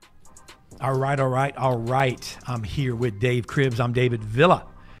All right. I'm here with Dave Cribbs. I'm David Villa,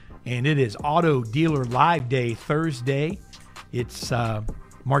 and it is Auto Dealer Live Day, Thursday. It's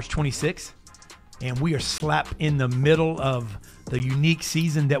March 26th, and we are slap in the middle of the unique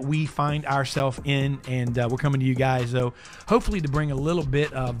season that we find ourselves in, and we're coming to you guys, though, hopefully to bring a little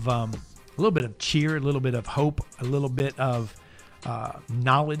bit of cheer, a little bit of hope, a little bit of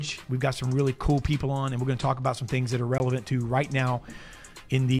knowledge. We've got some really cool people on, and we're going to talk about some things that are relevant to right now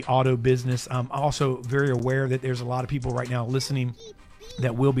in the auto business. I'm also very aware that there's a lot of people right now listening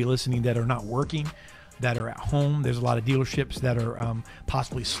that will be listening that are not working, that are at home. There's a lot of dealerships that are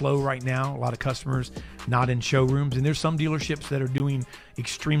possibly slow right now, a lot of customers not in showrooms, and there's some dealerships that are doing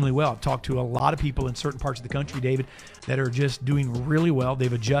extremely well. I've talked to a lot of people in certain parts of the country, David, that are just doing really well.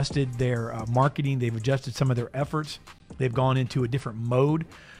 They've adjusted their marketing. They've adjusted some of their efforts. They've gone into a different mode.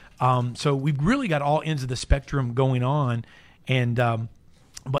 So we've really got all ends of the spectrum going on, and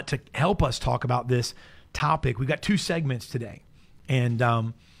but to help us talk about this topic, we've got two segments today. And,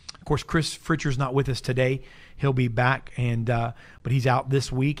 of course, Chris Fritcher's not with us today. He'll be back, and but he's out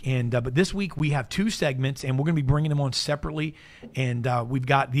this week. And but this week we have two segments, and we're going to be bringing them on separately. And we've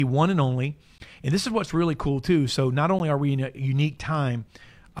got the one and only. And this is what's really cool, too. So not only are we in a unique time,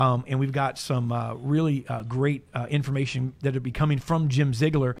 and we've got some really great information that will be coming from Jim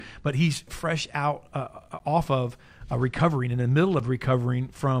Ziegler, but he's fresh out off of recovering, in the middle of recovering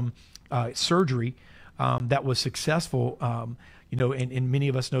from surgery that was successful. And many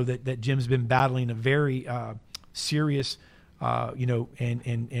of us know that Jim's been battling a very serious, not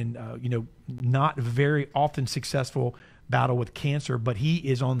very often successful battle with cancer, but he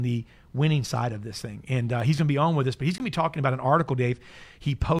is on the winning side of this thing. And he's going to be on with us, but he's going to be talking about an article, Dave,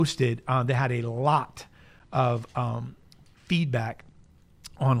 he posted that had a lot of feedback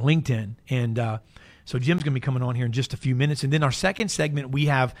on LinkedIn. And so Jim's going to be coming on here in just a few minutes. And then our second segment, we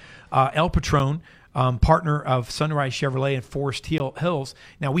have El Patron, partner of Sunrise Chevrolet and Forest Hills.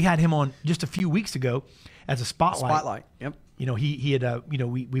 Now, we had him on just a few weeks ago as a spotlight. Yep. He had,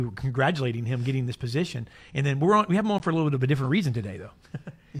 we were congratulating him getting this position. And then we have him on for a little bit of a different reason today, though.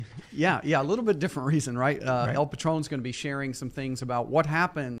 Yeah, a little bit different reason, right? Right. El Patron's going to be sharing some things about what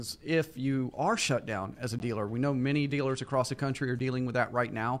happens if you are shut down as a dealer. We know many dealers across the country are dealing with that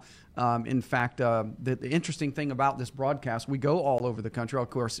right now. In fact, the interesting thing about this broadcast, we go all over the country, of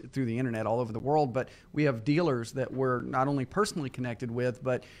course, through the internet, all over the world, but we have dealers that we're not only personally connected with,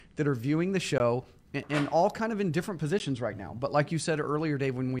 but that are viewing the show and all kind of in different positions right now. But like you said earlier,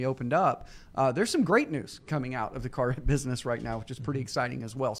 Dave, when we opened up, there's some great news coming out of the car business right now, which is pretty exciting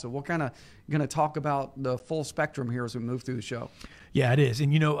as well. So we're kind of going to talk about the full spectrum here as we move through the show. Yeah, it is.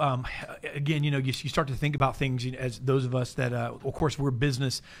 And, again, you start to think about things as those of us that, of course, we're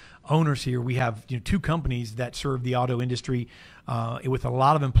business owners here. We have two companies that serve the auto industry with a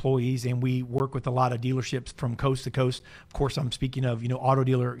lot of employees, and we work with a lot of dealerships from coast to coast. Of course, I'm speaking of, Auto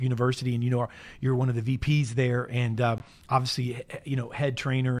Dealer University, and, you're one of the VPs there, and obviously, head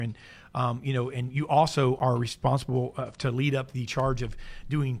trainer, and and you also are responsible to lead up the charge of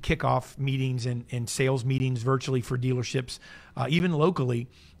doing kickoff meetings and sales meetings virtually for dealerships, even locally.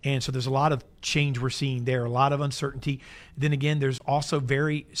 And so there's a lot of change we're seeing there, a lot of uncertainty. Then again, there's also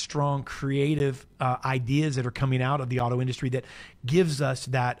very strong creative ideas that are coming out of the auto industry that gives us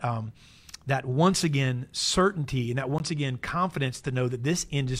that once again certainty and that once again confidence to know that this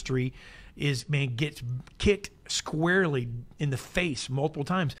industry gets kicked squarely in the face multiple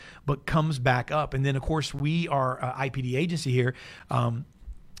times, but comes back up. And then, of course, we are IPD agency here,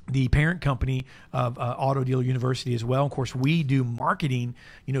 the parent company of Auto Dealer University as well. Of course, we do marketing,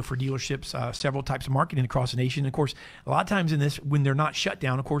 for dealerships, several types of marketing across the nation. And of course, a lot of times in this, when they're not shut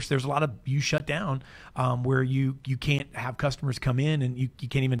down, of course, there's a lot of you shut down where you can't have customers come in and you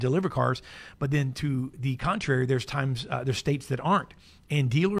can't even deliver cars. But then to the contrary, there's times, there's states that aren't. And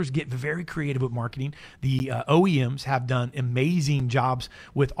dealers get very creative with marketing. The OEMs have done amazing jobs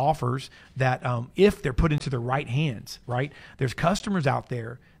with offers that if they're put into the right hands, right? There's customers out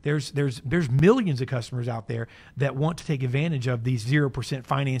there. There's millions of customers out there that want to take advantage of these 0%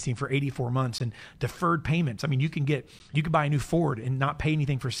 financing for 84 months and deferred payments. I mean, you can buy a new Ford and not pay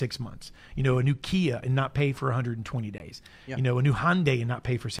anything for 6 months. A new Kia and not pay for 120 days. Yep. A new Hyundai and not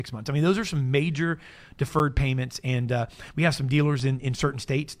pay for 6 months. I mean, those are some major deferred payments, and we have some dealers in certain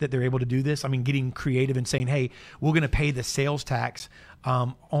states that they're able to do this. I mean, getting creative and saying, hey, we're going to pay the sales tax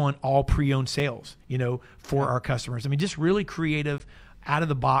on all pre-owned sales, for our customers. I mean, just really creative, out of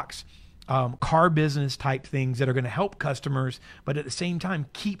the box, car business type things that are going to help customers, but at the same time,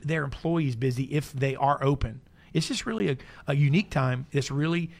 keep their employees busy if they are open. It's just really a unique time. It's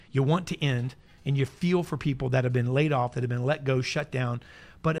really, you want to end, and you feel for people that have been laid off, that have been let go, shut down.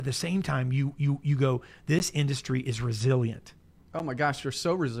 but at the same time, you go, this industry is resilient. Oh my gosh, they're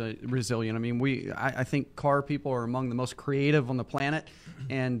so resilient. I mean, I think car people are among the most creative on the planet,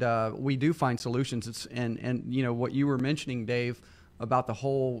 and we do find solutions. And you know what you were mentioning, Dave, about the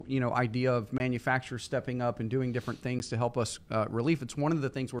whole idea of manufacturers stepping up and doing different things to help us relief. It's one of the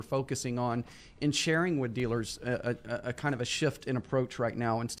things we're focusing on in sharing with dealers a kind of a shift in approach right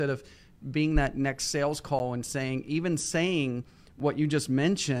now. Instead of being that next sales call and saying what you just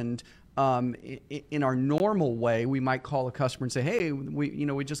mentioned. In our normal way, we might call a customer and say, "Hey,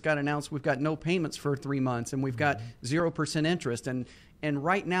 we just got announced we've got no payments for 3 months, and we've got 0% interest." And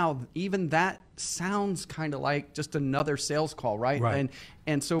right now, even that sounds kind of like just another sales call, right?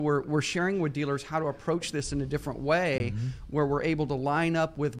 And so we're sharing with dealers how to approach this in a different way, where we're able to line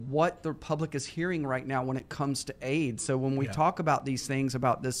up with what the public is hearing right now when it comes to aid. So when we talk about these things,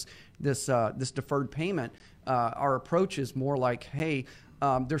 about this deferred payment, our approach is more like, hey.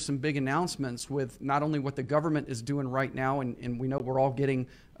 There's some big announcements with not only what the government is doing right now, and we know we're all getting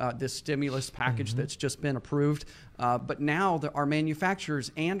this stimulus package that's just been approved, but now our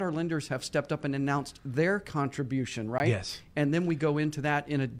manufacturers and our lenders have stepped up and announced their contribution, right? Yes. And then we go into that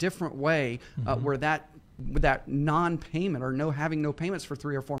in a different way, where that non-payment or having no payments for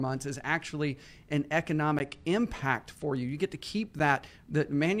 3 or 4 months is actually an economic impact for you. You get to keep that. The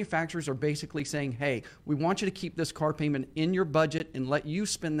manufacturers are basically saying, hey, we want you to keep this car payment in your budget and let you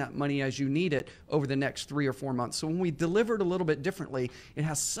spend that money as you need it over the next 3 or 4 months. So when we deliver it a little bit differently, it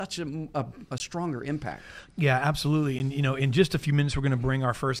has such a stronger impact. Yeah, absolutely. And in just a few minutes, we're going to bring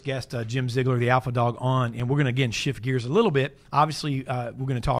our first guest, Jim Ziegler, the Alpha Dog, on, and we're going to again shift gears a little bit. Obviously, we're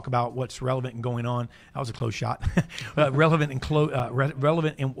going to talk about what's relevant and going on. That was a close shot. relevant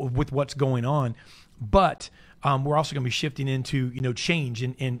with what's going on. But we're also going to be shifting into change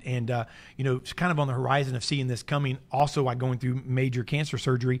and it's kind of on the horizon of seeing this coming. Also, by going through major cancer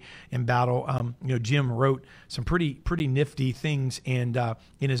surgery and battle, Jim wrote some pretty nifty things, and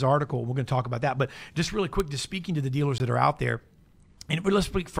in his article, we're going to talk about that. But just really quick, just speaking to the dealers that are out there. And let's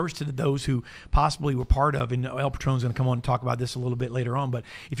speak first to those who possibly were part of, and El Patron's going to come on and talk about this a little bit later on, but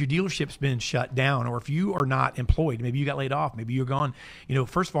if your dealership's been shut down, or if you are not employed, maybe you got laid off, maybe you're gone,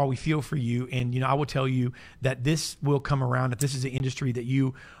 first of all, we feel for you, and I will tell you that this will come around. If this is an industry that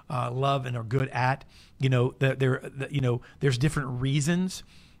you love and are good at, there's different reasons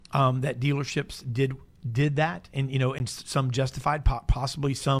that dealerships did that, and some justified,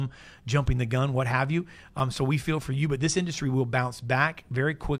 possibly some jumping the gun, what have you. So we feel for you, but this industry will bounce back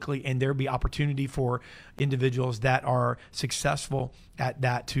very quickly, and there'll be opportunity for individuals that are successful at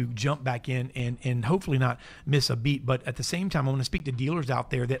that to jump back in and hopefully not miss a beat. But at the same time, I want to speak to dealers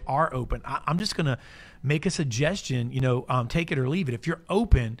out there that are open. I'm just going to make a suggestion, take it or leave it. If you're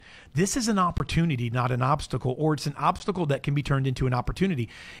open, this is an opportunity, not an obstacle, or it's an obstacle that can be turned into an opportunity.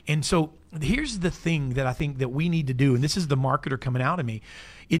 And so here's the thing that I think that we need to do, and this is the marketer coming out of me.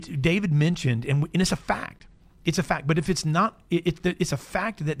 David mentioned, and it's a fact. It's a fact. But if it's not, it's a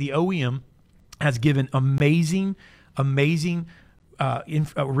fact that the OEM has given amazing relief,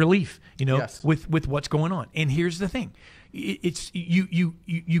 Yes. with what's going on. And here's the thing: it's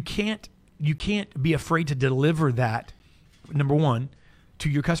you can't be afraid to deliver that. Number one, to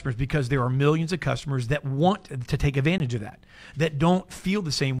your customers, because there are millions of customers that want to take advantage of that don't feel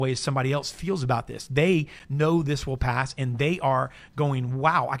the same way as somebody else feels about this. They know this will pass, and they are going,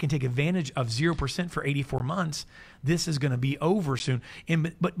 wow, I can take advantage of 0% for 84 months. This is going to be over soon.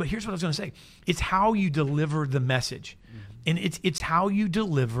 And but here's what I was going to say. It's how you deliver the message. And it's how you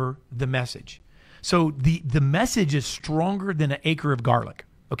deliver the message. So the message is stronger than an acre of garlic.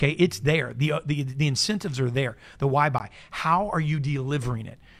 Okay, it's there. The incentives are there. The why buy. How are you delivering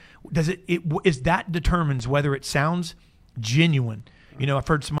it? That determines whether it sounds genuine. I've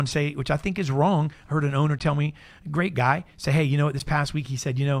heard someone say, which I think is wrong. I heard an owner tell me, great guy, say, hey, this past week he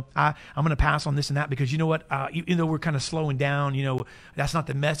said, I'm going to pass on this and that because you know what, even though we're kind of slowing down, that's not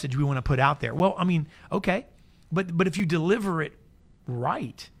the message we want to put out there. Well, I mean, okay, but if you deliver it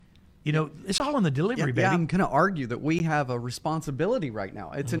right. It's all in the delivery, baby. Yeah, I'm going to argue that we have a responsibility right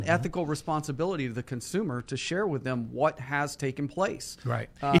now. It's an ethical responsibility to the consumer to share with them what has taken place. Right.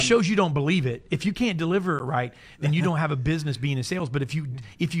 It shows you don't believe it. If you can't deliver it right, then you don't have a business being in sales. But if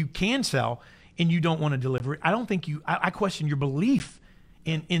you can sell and you don't want to deliver it, I don't think I question your belief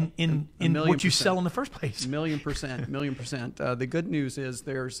in what you sell in the first place. Million percent. The good news is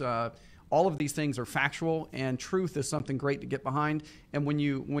there's all of these things are factual, and truth is something great to get behind. And when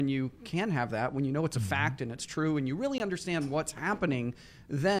you can have that, when you know it's a fact and it's true, and you really understand what's happening,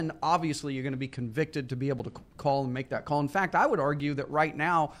 then obviously you're going to be convicted to be able to call and make that call. In fact, I would argue that right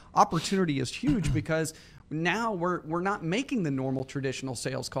now opportunity is huge because now we're not making the normal traditional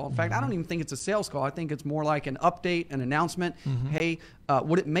sales call. In fact, I don't even think it's a sales call. I think it's more like an update, an announcement. Hey,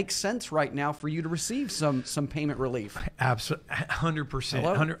 would it make sense right now for you to receive some payment relief? Absolutely,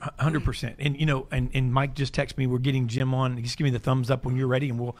 100%, 100%. And you know, and Mike just texted me. We're getting Jim on. Just give me the thumbs up when you're ready,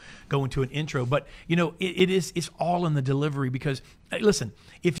 and we'll go into an intro. But you know, it's all in the delivery because listen,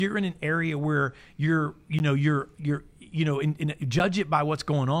 if you're in an area where you're judge it by what's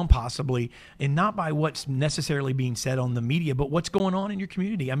going on possibly, and not by what's necessarily being said on the media, but what's going on in your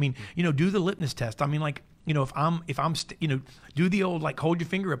community. I mean, you know, do the litmus test. I mean, like, you know, if I'm do the old, like, hold your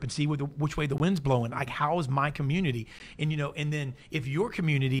finger up and see which way the wind's blowing. Like, how is my community? And, you know, and then if your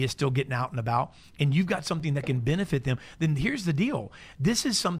community is still getting out and about and you've got something that can benefit them, then here's the deal. This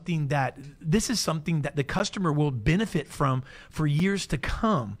is something that the customer will benefit from for years to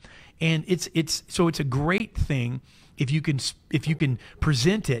come. And it's a great thing if you can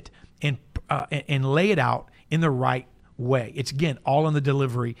present it and lay it out in the right way. It's, again, all in the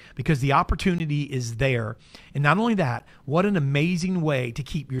delivery because the opportunity is there. And not only that, what an amazing way to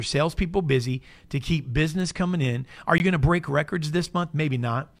keep your salespeople busy, to keep business coming in. Are you going to break records this month? Maybe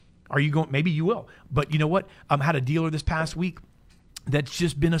not. Maybe you will. But you know what? I had a dealer this past week that's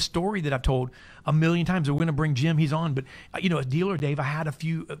just been a story that I've told a million times. We're going to bring Jim, he's on. But, you know, a dealer, Dave, I had a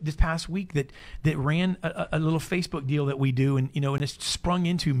few this past week that ran a little Facebook deal that we do. And, you know, and it's sprung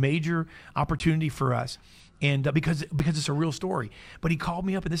into major opportunity for us. And because it's a real story. But he called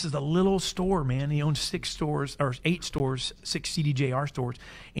me up, and this is a little store, man. He owns 8 stores, 6 CDJR stores.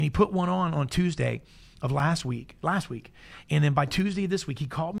 And he put one on Tuesday of last week. And then by Tuesday of this week, he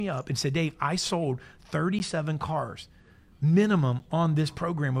called me up and said, Dave, I sold 37 cars minimum on this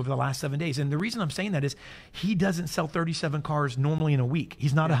program over the last 7 days. And the reason I'm saying that is he doesn't sell 37 cars normally in a week.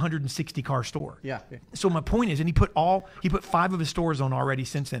 He's not a 160 car store. Yeah. So my point is, and he put 5 of his stores on already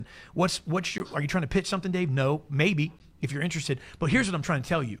since then. Are you trying to pitch something, Dave? No, maybe if you're interested. But here's what I'm trying to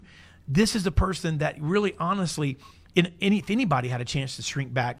tell you. This is a person that really, honestly, if anybody had a chance to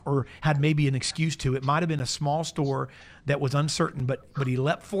shrink back or had maybe an excuse to, it might have been a small store that was uncertain, but he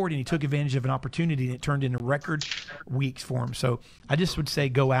leapt forward and he took advantage of an opportunity, and it turned into record weeks for him. So I just would say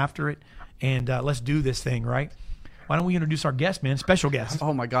go after it, and let's do this thing, right? Why don't we introduce our guest, man? Special guest.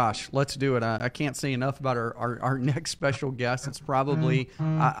 Oh my gosh, let's do it. I can't say enough about our next special guest. It's probably,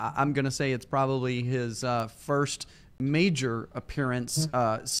 I'm going to say it's probably his first major appearance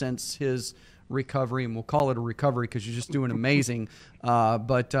since his recovery, and we'll call it a recovery because you're just doing amazing.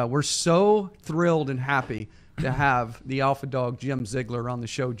 But we're so thrilled and happy to have the Alpha Dog, Jim Ziegler, on the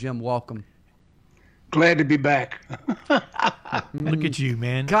show. Jim, welcome. Glad to be back. Look at you,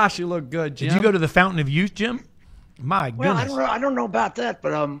 man. Gosh, you look good, Jim. Did you go to the Fountain of Youth, Jim? My goodness. Well, I don't know about that,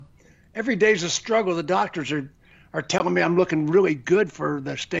 but every day's a struggle. The doctors are telling me I'm looking really good for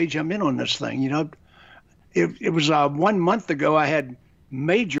the stage I'm in on this thing. You know, it was 1 month ago I had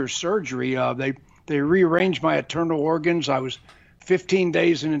major surgery. They rearranged my internal organs. I was 15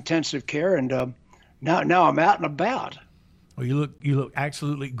 days in intensive care, and now I'm out and about. Well, you look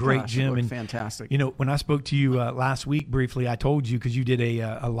absolutely great, Gosh, Jim. you look and fantastic. You know, when I spoke to you last week briefly, I told you because you did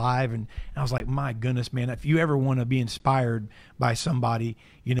a live, and I was like, my goodness, man, if you ever want to be inspired by somebody,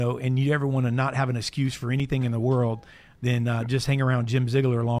 you know, and you ever want to not have an excuse for anything in the world, then just hang around Jim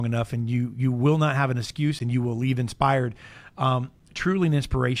Ziegler long enough, and you will not have an excuse, and you will leave inspired. Truly an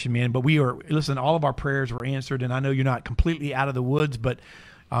inspiration, man. But listen, all of our prayers were answered, and I know you're not completely out of the woods, but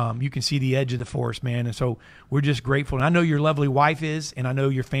you can see the edge of the forest, man. And so we're just grateful. And I know your lovely wife is, and I know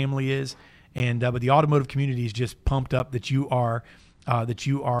your family is, and but the automotive community is just pumped up that you are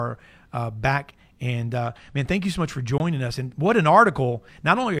back. And man, thank you so much for joining us. And what an article!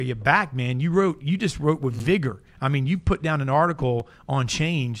 Not only are you back, man, you just wrote with vigor. I mean, you put down an article on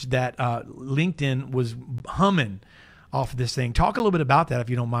Change that LinkedIn was humming off of this thing. Talk a little bit about that, if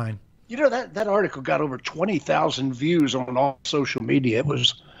you don't mind. You know, that article got over 20,000 views on all social media. It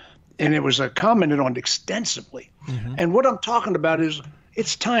was commented on extensively. Mm-hmm. And what I'm talking about is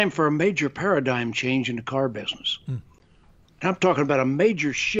it's time for a major paradigm change in the car business. And I'm talking about a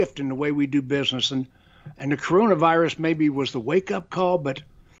major shift in the way we do business. And the coronavirus maybe was the wake-up call, but,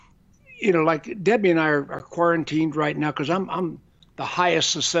 you know, like Debbie and I are quarantined right now because I'm the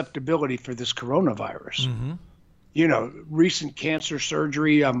highest susceptibility for this coronavirus. Mm-hmm. You know, recent cancer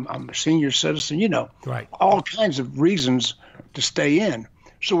surgery, I'm a senior citizen, you know, right. All kinds of reasons to stay in.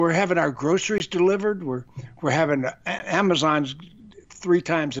 So we're having our groceries delivered. We're having Amazon's 3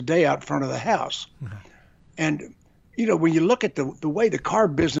 times a day out front of the house. Mm-hmm. And, you know, when you look at the way the car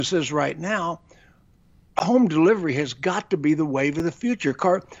business is right now, home delivery has got to be the wave of the future.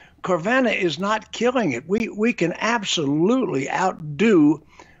 Carvana is not killing it. We can absolutely outdo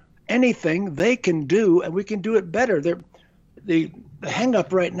anything they can do, and we can do it better. The hang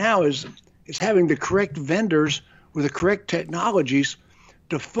up right now is having the correct vendors with the correct technologies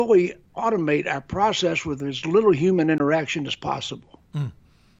to fully automate our process with as little human interaction as possible.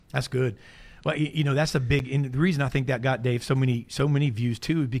 That's good. Well, that's a big, and the reason I think that got Dave so many views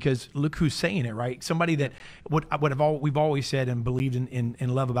too, is because look who's saying it, right? Somebody that we've always said and believed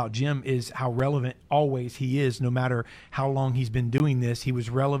in love about Jim is how relevant always he is, no matter how long he's been doing this. He was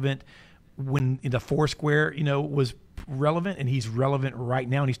relevant when the Foursquare, was relevant, and he's relevant right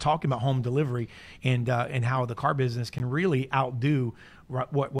now. And he's talking about home delivery and how the car business can really outdo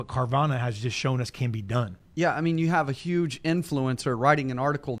what Carvana has just shown us can be done. Yeah, I mean, you have a huge influencer writing an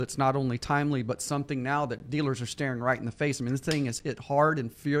article that's not only timely, but something now that dealers are staring right in the face. I mean, this thing is hit hard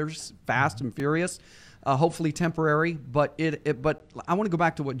and fierce, fast and furious, hopefully temporary. But but I want to go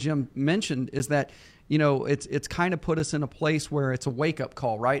back to what Jim mentioned, is that, it's kind of put us in a place where it's a wake-up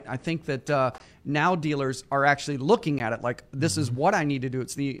call, right? I think that now dealers are actually looking at it like, this is what I need to do.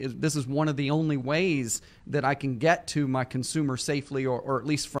 This is one of the only ways that I can get to my consumer safely, or at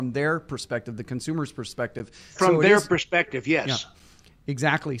least from their perspective, the consumer's perspective. From their perspective, yes. Yeah.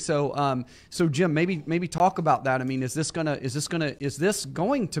 Exactly. So, Jim, maybe talk about that. I mean, is this going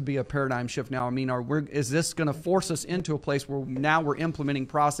to be a paradigm shift now? I mean, is this going to force us into a place where now we're implementing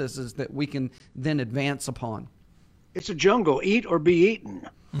processes that we can then advance upon? It's a jungle. Eat or be eaten.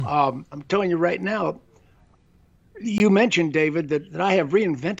 I'm telling you right now. You mentioned, David, that I have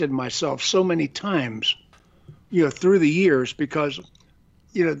reinvented myself so many times, through the years, because,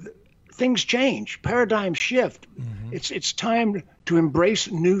 things change, paradigms shift. It's time to embrace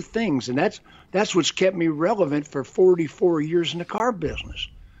new things, and that's what's kept me relevant for 44 years in the car business.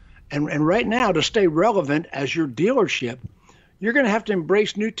 And right now, to stay relevant as your dealership, you're going to have to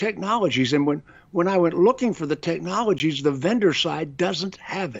embrace new technologies. And when I went looking for the technologies, the vendor side doesn't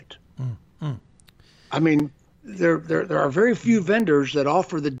have it. I mean, there are very few vendors that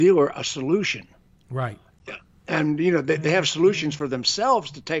offer the dealer a solution. Right. And, they have solutions for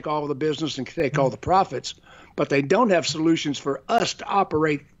themselves to take all of the business and take all the profits, but they don't have solutions for us to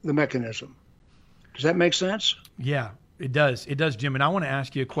operate the mechanism. Does that make sense? Yeah, it does. It does, Jim. And I want to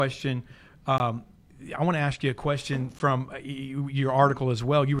ask you a question. From your article as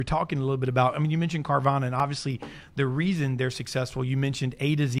well. You were talking a little bit about, you mentioned Carvana, and obviously the reason they're successful, you mentioned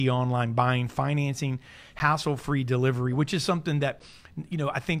A to Z online buying, financing, hassle-free delivery, which is something that,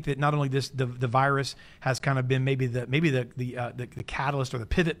 I think that not only the virus has kind of been maybe the catalyst or the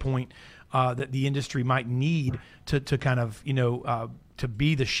pivot point that the industry might need to kind of, to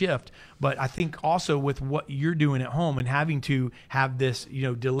be the shift. But I think also with what you're doing at home and having to have this,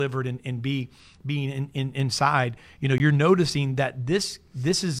 delivered and being inside, you're noticing that this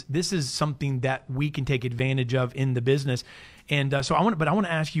is something that we can take advantage of in the business. And so I want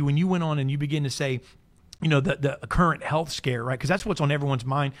to ask you, when you went on and you begin to say, the current health scare, right? Because that's what's on everyone's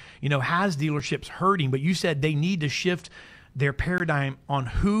mind, has dealerships hurting? But you said they need to shift their paradigm on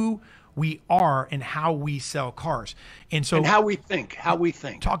who we are and how we sell cars. And how we think.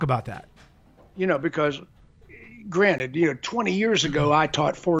 Talk about that. Because granted, 20 years ago, I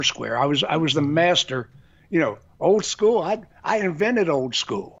taught Foursquare. I was the master, old school. I invented old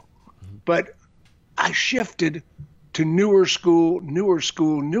school, but I shifted to newer school,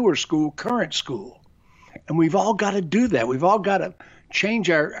 current school. And we've all got to do that. We've all got to change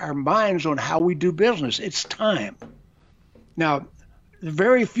our minds on how we do business. It's time. Now,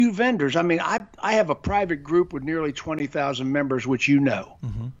 very few vendors. I have a private group with nearly 20,000 members, which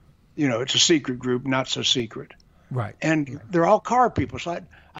it's a secret group, not so secret. Right. And they're all car people. So I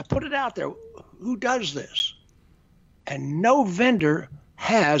put it out there. Who does this? And no vendor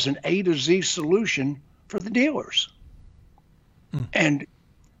has an A to Z solution for the dealers. And,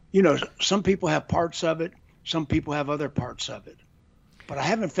 some people have parts of it. Some people have other parts of it. But I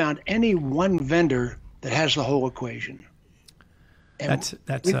haven't found any one vendor that has the whole equation. And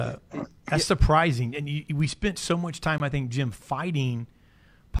that's surprising. And we spent so much time, I think, Jim, fighting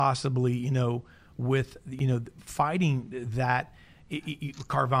possibly, with, fighting that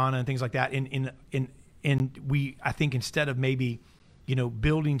Carvana and things like that. And we, I think, instead of maybe,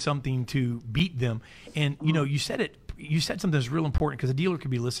 building something to beat them. And, you said something that's real important, because a dealer could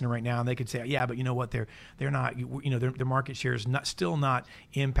be listening right now and they could say, yeah, but you know what, they're not, their market share is still not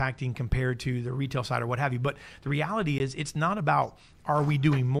impacting compared to the retail side or what have you. But the reality is, it's not about, are we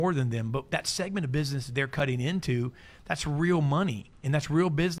doing more than them? But that segment of business they're cutting into, that's real money, and that's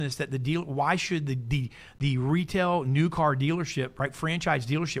real business that the deal. Why should the retail new car dealership, right, franchise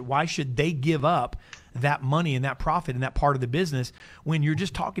dealership, why should they give up that money and that profit and that part of the business when you're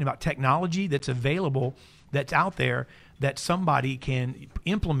just talking about technology that's available that's out there that somebody can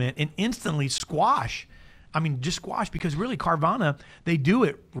implement and instantly squash. I mean, just squash, because really Carvana, they do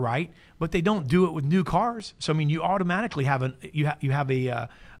it right, but they don't do it with new cars. So I mean, you automatically have a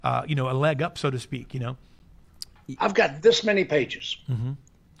leg up, so to speak. I've got this many pages.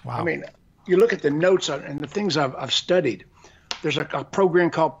 Wow. I mean, you look at the notes and the things I've studied. There's a program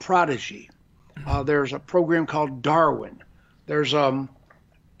called Prodigy. There's a program called Darwin. There's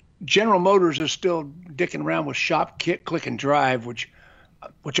General Motors is still dicking around with Shop, Kit, Click, and Drive, which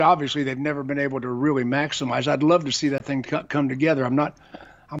obviously they've never been able to really maximize. I'd love to see that thing come together. I'm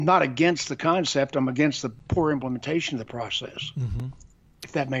not against the concept. I'm against the poor implementation of the process.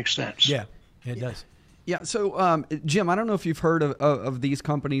 If that makes sense. Yeah, it does. Yeah. So, Jim, I don't know if you've heard of these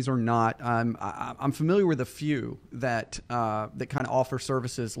companies or not. I'm familiar with a few that kind of offer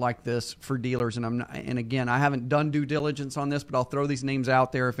services like this for dealers, and again, I haven't done due diligence on this, but I'll throw these names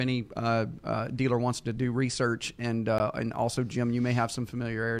out there if any dealer wants to do research, and also, Jim, you may have some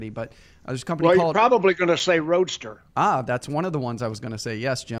familiarity, but there's a company called. You're probably going to say Roadster. That's one of the ones I was going to say.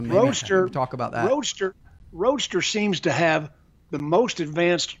 Yes, Jim. Maybe Roadster. Talk about that. Roadster seems to have the most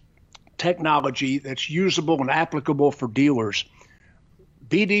advanced technology that's usable and applicable for dealers.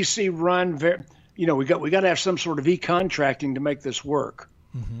 BDC run, we got to have some sort of e-contracting to make this work.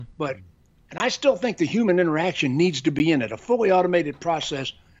 And I still think the human interaction needs to be in it. A fully automated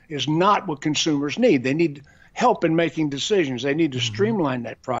process is not what consumers need. They need help in making decisions. They need to streamline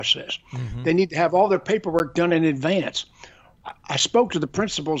that process. They need to have all their paperwork done in advance. I spoke to the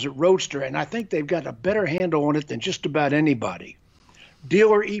principals at Roadster, and I think they've got a better handle on it than just about anybody.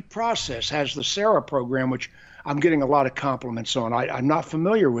 Dealer eProcess has the Sarah program, which I'm getting a lot of compliments on. I'm not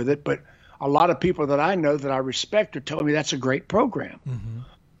familiar with it, but a lot of people that I know that I respect are telling me that's a great program.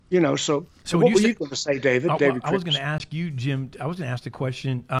 So what were you going to say, David? I was going to ask you, Jim. I was going to ask the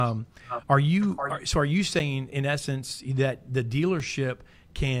question. Are you saying, in essence, that the dealership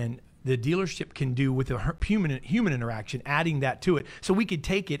can do with a human interaction, adding that to it, so we could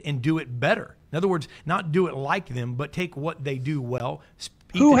take it and do it better? In other words, not do it like them, but take what they do well.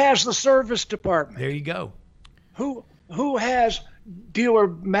 Who has the service department? There you go. Who has dealer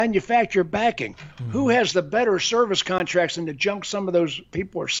manufacturer backing? Who has the better service contracts than the junk some of those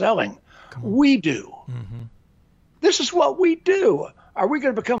people are selling? We do. This is what we do. Are we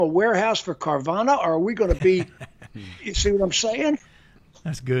going to become a warehouse for Carvana, or are we going to be? You see what I'm saying?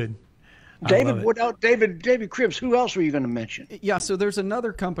 That's good. David Cribbs, who else were you going to mention? Yeah, so there's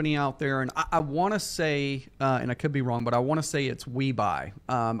another company out there, and I want to say, and I could be wrong, but I want to say it's WeBuy.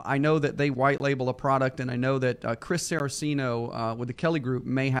 I know that they white label a product, and I know that Chris Saraceno with the Kelly Group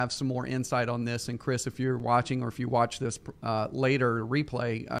may have some more insight on this. And Chris, if you're watching or if you watch this later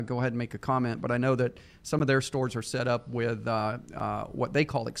replay, go ahead and make a comment. But I know that some of their stores are set up with what they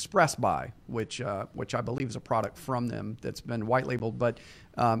call Express Buy, which I believe is a product from them that's been white labeled. But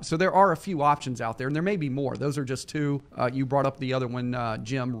so there are a few options out there, and there may be more. Those are just two. You brought up the other one,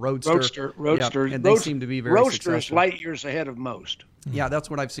 Jim, Roadster. Roadster. Yep, and they seem to be very successful. Roadster is light years ahead of most. Yeah, that's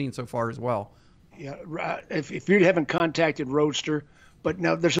what I've seen so far as well. Yeah, if you haven't contacted Roadster, but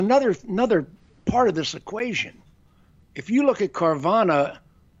now there's another part of this equation. If you look at Carvana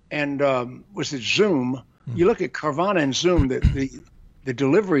and was it Zoom? You look at Carvana and Zoom, the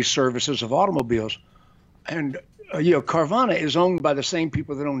delivery services of automobiles, and Carvana is owned by the same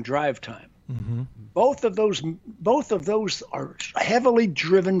people that own Drive Time. Both of those are heavily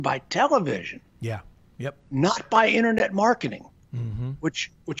driven by television. Yeah. Yep. Not by internet marketing,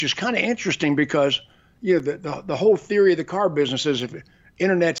 which is kind of interesting because the whole theory of the car business is if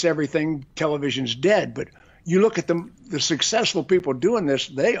internet's everything, television's dead. But you look at the successful people doing this,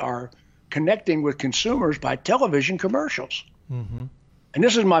 they are connecting with consumers by television commercials. And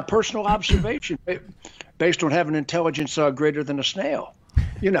this is my personal observation based on having intelligence greater than a snail.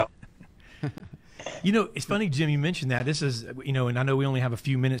 It's funny, Jim, you mentioned that. This is, and I know we only have a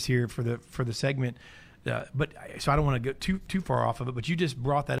few minutes here for the segment, but so I don't want to go too far off of it. But you just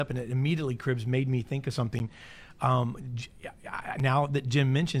brought that up, and it immediately, Cribbs, made me think of something. Now that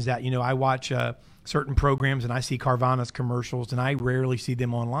Jim mentions that, I watch certain programs and I see Carvana's commercials, and I rarely see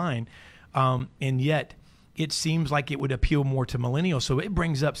them online, and yet it seems like it would appeal more to millennials. So it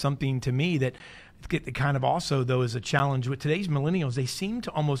brings up something to me that kind of also, though, is a challenge with today's millennials. They seem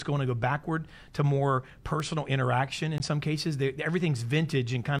to almost want to go backward to more personal interaction in some cases. Everything's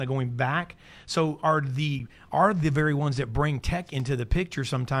vintage and kind of going back. So are the very ones that bring tech into the picture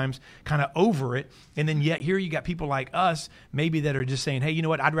sometimes kind of over it. And then yet here you got people like us maybe that are just saying, hey, you know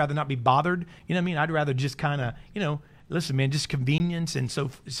what, I'd rather not be bothered. You know what I mean? I'd rather just kind of, listen, man, just convenience. And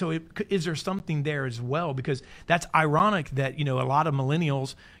is there something there as well? Because that's ironic that, a lot of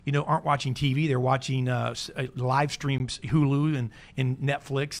millennials, aren't watching TV. They're watching live streams, Hulu and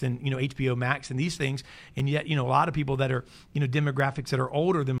Netflix and, HBO Max and these things. And yet, a lot of people that are, demographics that are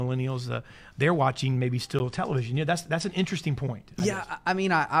older than millennials, they're watching maybe still television. That's an interesting point. I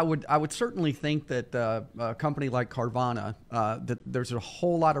mean, I would certainly think that a company like Carvana, that there's a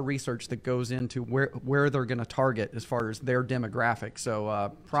whole lot of research that goes into where they're going to target as far as their demographic.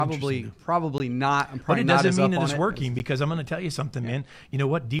 So probably not. I'm probably but it doesn't mean not that as it's up on working, because I'm going to tell you something, man. You know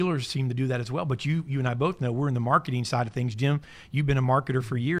what? Dealers seem to do that as well. But you and I both know we're in the marketing side of things. Jim, you've been a marketer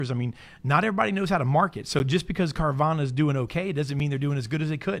for years. I mean, not everybody knows how to market. So just because Carvana is doing okay, it doesn't mean they're doing as good as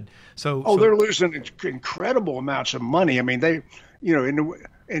they could. They're losing incredible amounts of money. I mean, they, in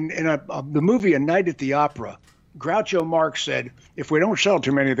the movie A Night at the Opera, Groucho Marx said, "If we don't sell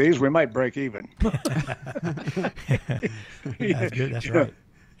too many of these, we might break even." That's good. That's right.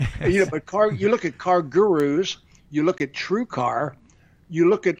 But you look at Car Gurus, you look at TrueCar, you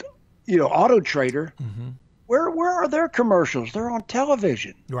look at Auto Trader. Mm-hmm. Where are their commercials? They're on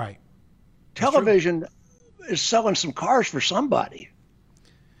television. Right. Television is selling some cars for somebody.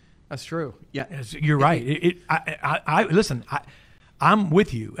 That's true. Yeah, you're right. Listen. I'm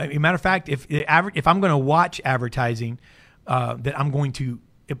with you. As a matter of fact, if I'm going to watch advertising that I'm going to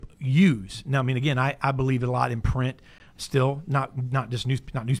use now, I mean, again, I believe a lot in print still, not just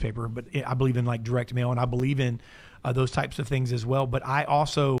not newspaper, but I believe in like direct mail, and I believe in those types of things as well. But I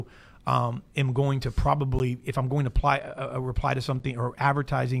also am going to probably, if I'm going to apply a reply to something or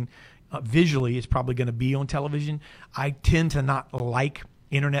advertising visually, it's probably going to be on television. I tend to not like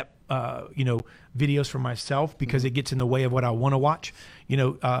internet videos for myself, because it gets in the way of what I want to watch,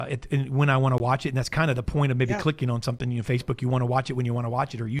 when I want to watch it. And that's kind of the point of maybe clicking on something, Facebook, you want to watch it when you want to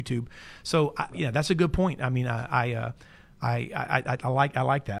watch it, or YouTube. So that's a good point. I mean, I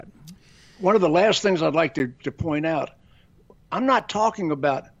like that. One of the last things I'd like to point out, I'm not talking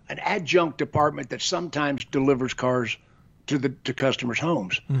about an adjunct department that sometimes delivers cars to customers'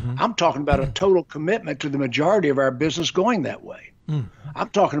 homes. Mm-hmm. I'm talking about a total commitment to the majority of our business going that way. I'm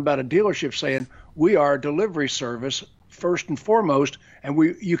talking about a dealership saying we are a delivery service first and foremost, and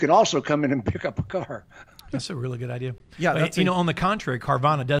you can also come in and pick up a car. That's a really good idea. Yeah, on the contrary,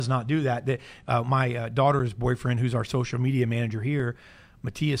 Carvana does not do that. My daughter's boyfriend, who's our social media manager here,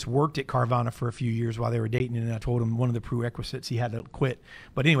 Matthias, worked at Carvana for a few years while they were dating, and I told him one of the prerequisites he had to quit.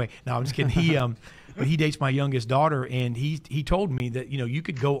 But anyway, no, I'm just kidding. But he dates my youngest daughter, and he told me that you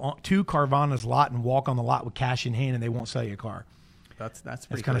could go to Carvana's lot and walk on the lot with cash in hand, and they won't sell you a car. That's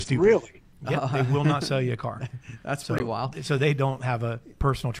pretty kind of stupid. Really? Yeah, they will not sell you a car. That's pretty wild. So they don't have a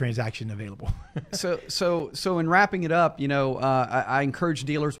personal transaction available. So in wrapping it up, I encourage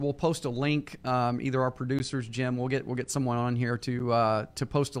dealers. We'll post a link. Either our producers, Jim, we'll get someone on here to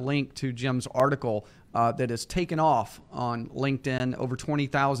post a link to Jim's article that is taken off on LinkedIn, over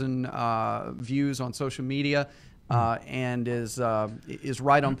 20,000 views on social media. And is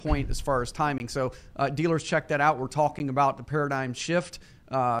right on point as far as timing. So dealers, check that out. We're talking about the paradigm shift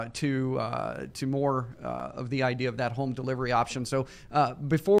to more of the idea of that home delivery option. So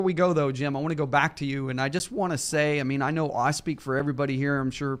before we go, though, Jim, I want to go back to you, and I just want to say, I mean, I know I speak for everybody here.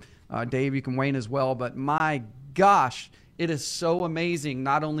 I'm sure, Dave, you can weigh in as well, but my gosh, it is so amazing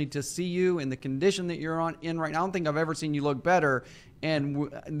not only to see you in the condition that you're in right now. I don't think I've ever seen you look better.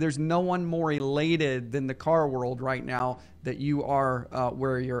 And there's no one more elated than the car world right now that you are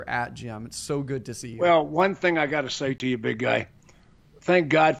where you're at, Jim. It's so good to see you. Well, one thing I got to say to you, big guy, thank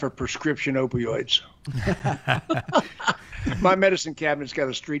God for prescription opioids. My medicine cabinet's got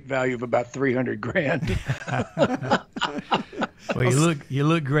a street value of about $300,000. Well, you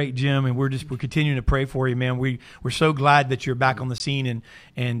look great, Jim, and we're continuing to pray for you, man. We're so glad that you're back on the scene,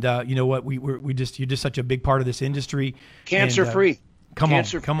 and you know what, you're just such a big part of this industry. Cancer free. Come on.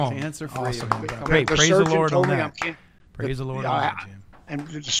 Cancer free. Awesome. Great. Praise the Lord on that. Praise the Lord on that, Jim. And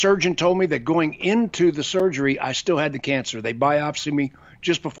the surgeon told me that going into the surgery, I still had the cancer. They biopsied me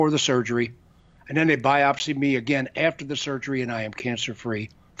just before the surgery, and then they biopsied me again after the surgery, and I am cancer free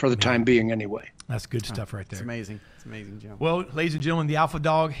for the time being anyway. That's good stuff right there. It's amazing. It's amazing, Jim. Well, ladies and gentlemen, the Alpha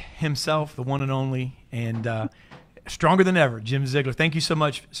Dog himself, the one and only, and stronger than ever, Jim Ziegler. Thank you so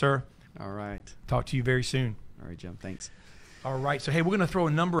much, sir. All right. Talk to you very soon. All right, Jim. Thanks. All right. So, hey, we're going to throw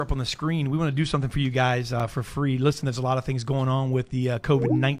a number up on the screen. We want to do something for you guys for free. Listen, there's a lot of things going on with the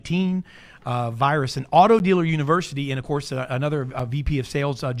COVID-19 virus. And Auto Dealer University, and, of course, another VP of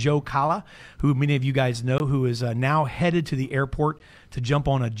Sales, Joe Kala, who many of you guys know, who is now headed to the airport to jump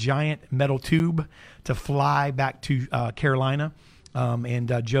on a giant metal tube to fly back to Carolina.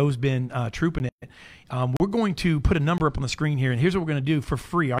 And Joe's been trooping it. we're going to put a number up on the screen here, and here's what we're going to do for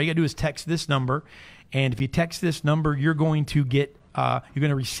free. All you got to do is text this number, and if you text this number, you're going to get, you're going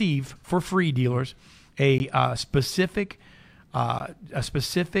to receive for free, dealers, a specific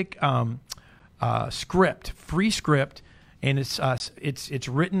script, free script, and it's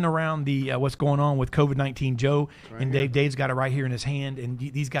written around the what's going on with COVID-19. Joe and Dave's got it right here in his hand, and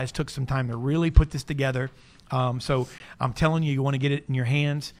these guys took some time to really put this together. So I'm telling you, you want to get it in your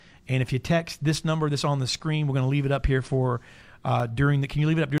hands. And if you text this number that's on the screen, we're going to leave it up here for can you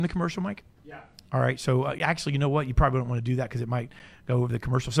leave it up during the commercial, Mike? Yeah. All right. So actually, you know what? You probably don't want to do that because it might go over the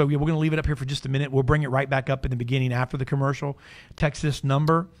commercial. So yeah, we're going to leave it up here for just a minute. We'll bring it right back up in the beginning after the commercial. Text this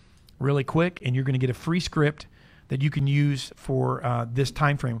number really quick, and you're going to get a free script that you can use for this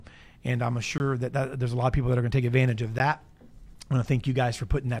time frame. And I'm sure that there's a lot of people that are going to take advantage of that. I want to thank you guys for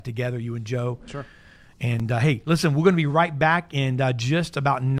putting that together, you and Joe. Sure. And hey, listen, we're going to be right back in just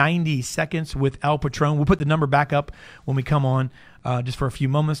about 90 seconds with El Patron. We'll put the number back up when we come on just for a few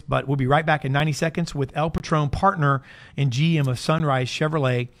moments, but we'll be right back in 90 seconds with El Patron, partner and GM of Sunrise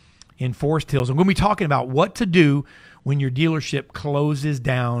Chevrolet in Forest Hills. And we're going to be talking about what to do when your dealership closes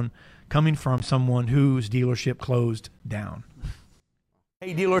down, coming from someone whose dealership closed down.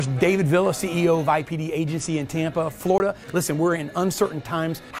 Hey dealers, David Villa, CEO of IPD Agency in Tampa, Florida. Listen, we're in uncertain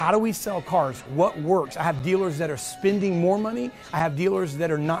times. How do we sell cars? What works? I have dealers that are spending more money. I have dealers that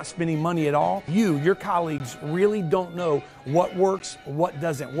are not spending money at all. Your colleagues really don't know what works, what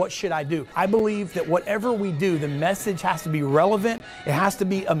doesn't. What should I do? I believe that whatever we do, the message has to be relevant. It has to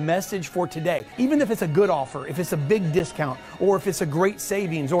be a message for today. Even if it's a good offer, if it's a big discount, or if it's a great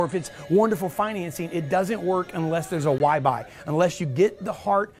savings, or if it's wonderful financing, it doesn't work unless there's a why buy, unless you get the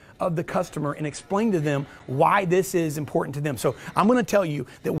heart of the customer and explain to them why this is important to them. So I'm going to tell you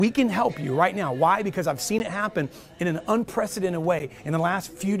that we can help you right now. Why? Because I've seen it happen in an unprecedented way. In the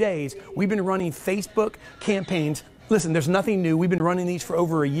last few days, we've been running Facebook campaigns. Listen, there's nothing new. We've been running these for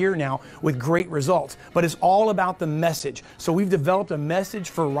over a year now with great results, but it's all about the message. So we've developed a message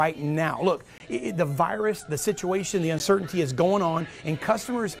for right now. Look, the virus, the situation, the uncertainty is going on, and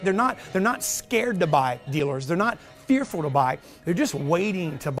customers, they're not scared to buy, dealers. They're not fearful to buy. They're just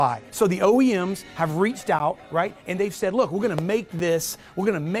waiting to buy. So the OEMs have reached out, right? And they've said, look, we're going to make this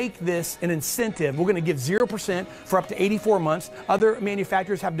an incentive. We're going to give 0% for up to 84 months. Other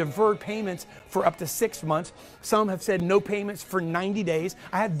manufacturers have deferred payments for up to 6 months. Some have said no payments for 90 days.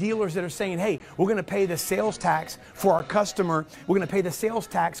 I have dealers that are saying, hey, we're going to pay the sales tax for our customer. We're going to pay the sales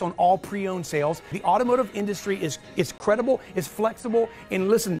tax on all pre-owned sales. The automotive industry is credible, is flexible, and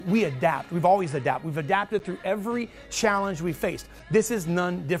listen, we adapt. We've always adapted. We've adapted through every challenge we faced. This is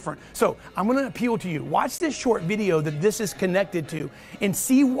none different. So I'm going to appeal to you. Watch this short video that this is connected to and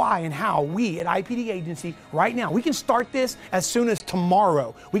see why and how we at IPD Agency right now, we can start this as soon as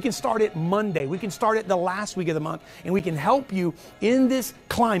tomorrow. We can start it Monday. We can start it the last week of the month, and we can help you in this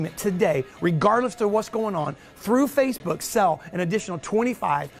climate today, regardless of what's going on, through Facebook, sell an additional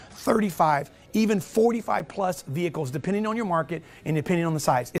 25, 35, even 45 plus vehicles, depending on your market and depending on the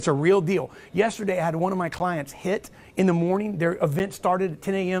size. It's a real deal. Yesterday, I had one of my clients hit in the morning. Their event started at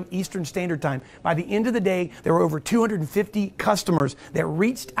 10 a.m. Eastern Standard Time. By the end of the day, there were over 250 customers that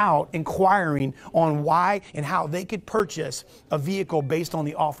reached out inquiring on why and how they could purchase a vehicle based on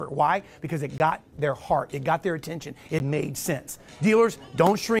the offer. Why? Because it got their heart. It got their attention. It made sense. Dealers,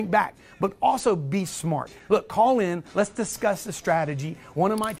 don't shrink back, but also be smart. Look, call in. Let's discuss the strategy.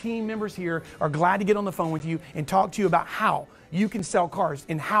 One of my team members here are glad to get on the phone with you and talk to you about how you can sell cars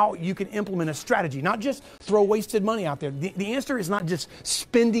and how you can implement a strategy, not just throw wasted money out there. The answer is not just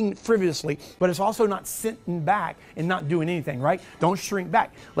spending frivolously, but it's also not sitting back and not doing anything, right? Don't shrink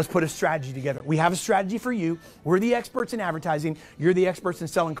back. Let's put a strategy together. We have a strategy for you. We're the experts in advertising. You're the experts in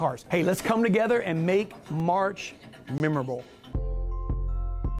selling cars. Hey, let's come together and make March memorable.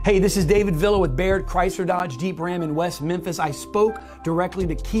 Hey, this is David Villa with Baird Chrysler Dodge Jeep Ram in West Memphis. I spoke directly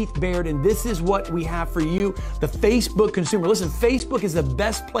to Keith Baird, and this is what we have for you, the Facebook consumer. Listen, Facebook is the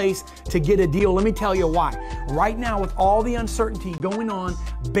best place to get a deal. Let me tell you why. Right now, with all the uncertainty going on,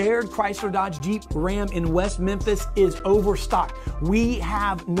 Baird Chrysler Dodge Jeep Ram in West Memphis is overstocked. We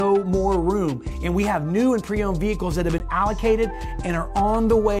have no more room, and we have new and pre-owned vehicles that have been allocated and are on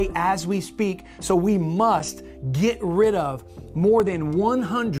the way as we speak, so we must get rid of more than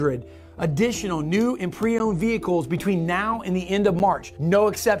 100 additional new and pre-owned vehicles between now and the end of March. No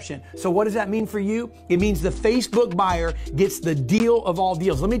exception. So what does that mean for you? It means the Facebook buyer gets the deal of all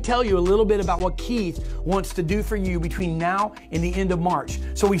deals. Let me tell you a little bit about what Keith wants to do for you between now and the end of March.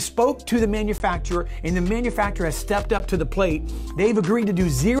 So we spoke to the manufacturer, and the manufacturer has stepped up to the plate. They've agreed to do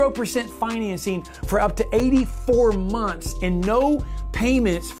 0% financing for up to 84 months and no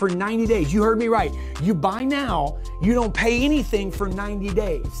payments for 90 days. You heard me right. You buy now, you don't pay anything for 90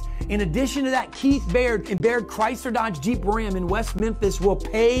 days. In addition to that, Keith Baird and Baird Chrysler Dodge Jeep Ram in West Memphis will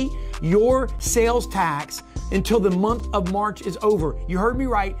pay your sales tax until the month of March is over. You heard me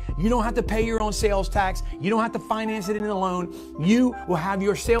right. You don't have to pay your own sales tax. You don't have to finance it in a loan. You will have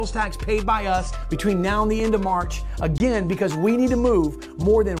your sales tax paid by us between now and the end of March. Again, because we need to move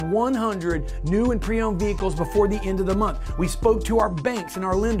more than 100 new and pre-owned vehicles before the end of the month. We spoke to our banks and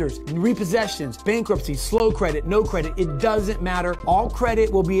our lenders, and repossessions, bankruptcy, slow credit, no credit. It doesn't matter. All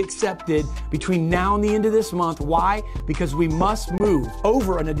credit will be accepted between now and the end of this month. Why? Because we must move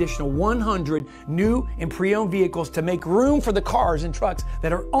over an additional 100 new and pre-owned vehicles to make room for the cars and trucks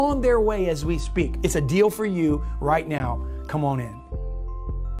that are on their way as we speak. It's a deal for you right now. Come on in.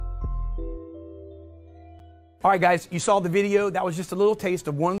 All right, guys, you saw the video. That was just a little taste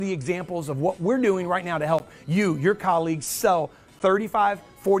of one of the examples of what we're doing right now to help you, your colleagues, sell 35,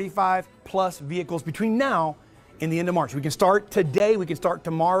 45 plus vehicles between now and the end of March. We can start today. We can start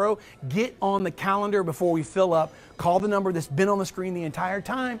tomorrow. Get on the calendar before we fill up. Call the number that's been on the screen the entire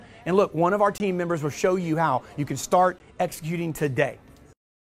time. And look, one of our team members will show you how you can start executing today.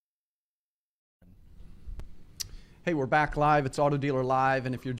 Hey, we're back live. It's Auto Dealer Live.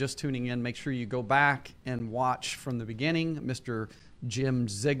 And if you're just tuning in, make sure you go back and watch from the beginning. Mr. Jim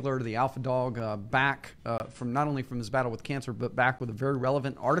Ziegler, the Alpha Dog, back from not only from his battle with cancer, but back with a very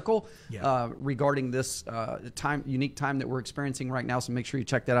relevant article regarding this unique time that we're experiencing right now. So make sure you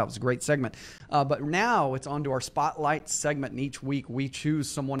check that out. It's a great segment. But now it's on to our Spotlight segment. And each week we choose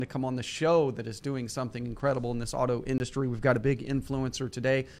someone to come on the show that is doing something incredible in this auto industry. We've got a big influencer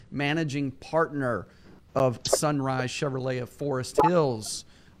today, managing partner of Sunrise Chevrolet of Forest Hills,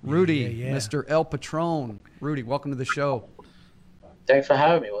 Rudy, Mr. El Patron. Rudy, welcome to the show. Thanks for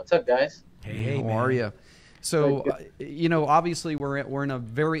having me. What's up, guys? Hey, how are you? So, obviously we're in a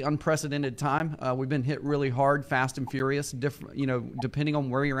very unprecedented time. We've been hit really hard, fast and furious. Depending on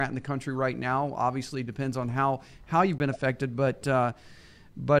where you're at in the country right now, obviously depends on how you've been affected.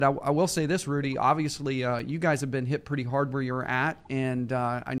 But I will say this, Rudy. Obviously, you guys have been hit pretty hard where you're at, and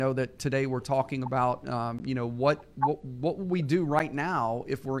I know that today we're talking about what will we do right now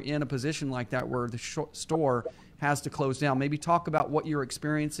if we're in a position like that where the store has to close down. Maybe talk about what you're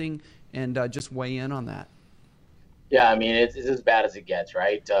experiencing and just weigh in on that. Yeah, I mean, it's as bad as it gets,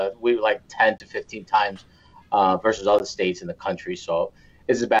 right? We were like 10 to 15 times versus other states in the country. So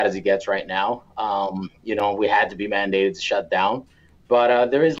it's as bad as it gets right now. We had to be mandated to shut down.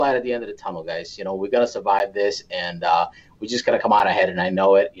 But there is light at the end of the tunnel, guys. We're going to survive this, and we just got to come out ahead, and I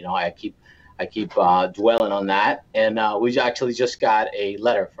know it. I keep dwelling on that. And we actually just got a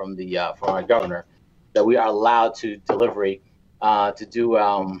letter from our governor that we are allowed to do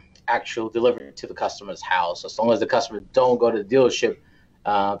actual delivery to the customer's house. As long as the customer don't go to the dealership,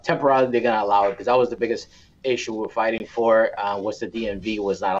 temporarily they're going to allow it, because that was the biggest issue we're fighting for, was the DMV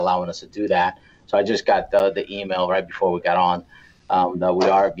was not allowing us to do that. So I just got the email right before we got on that we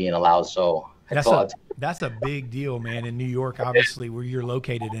are being allowed. So that's a big deal, man, in New York, obviously, where you're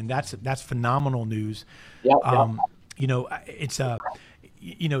located, and that's phenomenal news. It's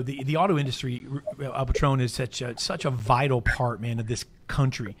the auto industry, El Patron, is such a vital part, man, of this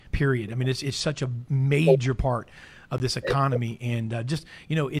country, period. I mean, it's such a major part of this economy. And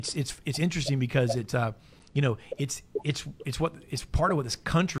it's interesting because it's part of what this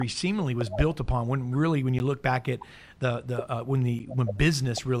country seemingly was built upon, when you look back at when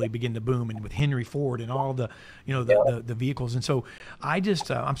business really began to boom, and with Henry Ford and all the vehicles. And so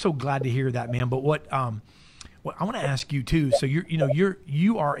I'm so glad to hear that, man. But what I want to ask you too. So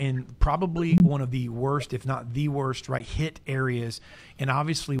you are in probably one of the worst, if not the worst, hit areas, and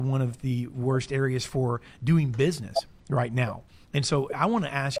obviously one of the worst areas for doing business right now. And so I want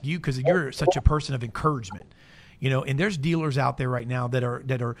to ask you, because you're such a person of encouragement, and there's dealers out there right now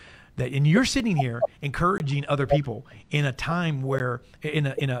and you're sitting here encouraging other people in a time where in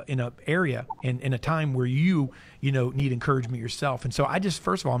a area and in a time where you need encouragement yourself. And so I just,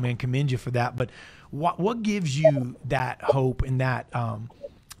 first of all, man, commend you for that. But what gives you that hope and that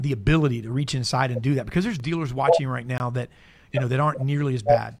the ability to reach inside and do that? Because there's dealers watching right now that that aren't nearly as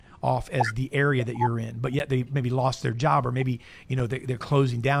bad off as the area that you're in, but yet they maybe lost their job, or maybe they're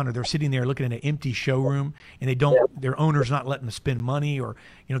closing down, or they're sitting there looking at an empty showroom, and their owner's not letting them spend money, or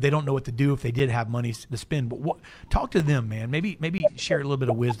they don't know what to do if they did have money to spend. But talk to them, man. Maybe share a little bit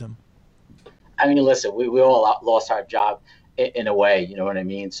of wisdom. I mean, listen, we all lost our job in a way, you know what I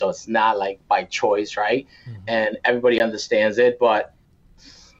mean? So it's not like by choice, right? Mm-hmm. And everybody understands it, but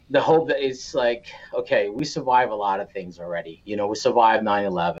the hope that it's like, okay, we survive a lot of things already. We survived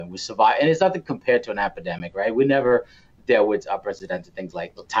 9/11. We survived, and it's nothing compared to an epidemic, right? We never there with unprecedented things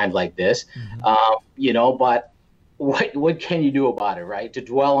like times like this, but what can you do about it, right? To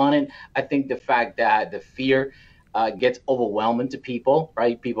dwell on it, I think the fact that the fear gets overwhelming to people,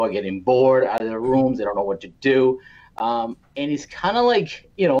 right? People are getting bored out of their rooms. They don't know what to do. And it's kind of like,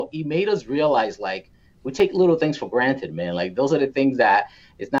 he made us realize, like, we take little things for granted, man. Like, those are the things that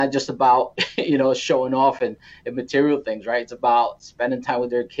it's not just about, showing off and material things, right? It's about spending time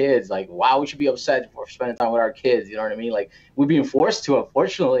with their kids. Like, wow, we should be upset for spending time with our kids. You know what I mean? Like, we're being forced to,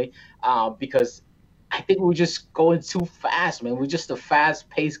 unfortunately, because I think we're just going too fast, man. We're just a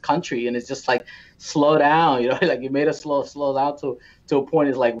fast-paced country, and it's just like, slow down. Like, it made us slow down to a point.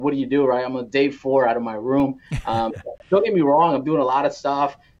 It's like, what do you do, right? I'm on day 4 out of my room. Don't get me wrong. I'm doing a lot of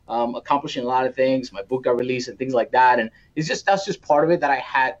stuff. Accomplishing a lot of things. My book got released and things like that. And that's just part of it that I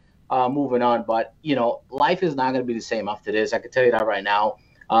had moving on. But, life is not going to be the same after this. I can tell you that right now.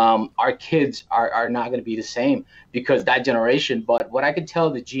 Our kids are not going to be the same because that generation. But what I can tell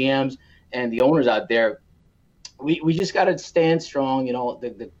the GMs and the owners out there, we just got to stand strong.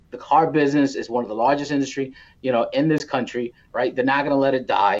 The car business is one of the largest industry, in this country, right? They're not going to let it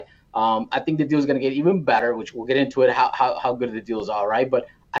die. I think the deal is going to get even better, which we'll get into it, how good the deals are, right? But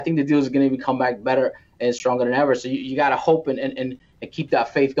I think the deal is going to come back better and stronger than ever. So you got to hope and keep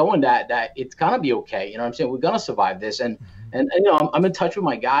that faith going that it's going to be okay. You know what I'm saying? We're going to survive this. And I'm in touch with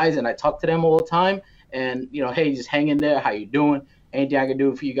my guys, and I talk to them all the time. And, hey, just hang in there. How you doing? Anything I can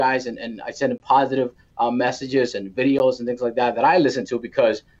do for you guys? And I send them positive messages and videos and things like that I listen to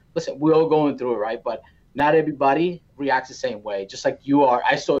because, listen, we're all going through it, right? But not everybody reacts the same way, just like you are.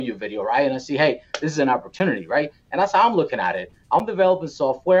 I saw your video, right? And I see, hey, this is an opportunity, right? And that's how I'm looking at it. I'm developing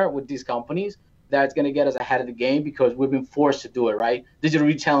software with these companies that's going to get us ahead of the game because we've been forced to do it, right? Digital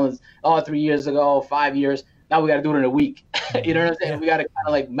retailing, 3 years ago, 5 years. Now we got to do it in a week. You know what I'm saying? Yeah. We got to kind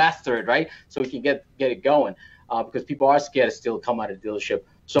of like master it, right? So we can get it going because people are scared to still come out of the dealership.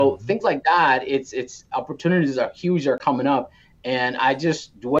 So things like that, it's opportunities are huge, are coming up. And I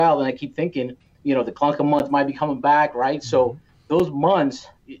just dwell and I keep thinking, the clunker month might be coming back, right? So those months,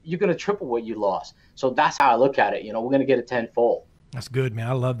 you're going to triple what you lost. So that's how I look at it. We're going to get it tenfold. That's good, man.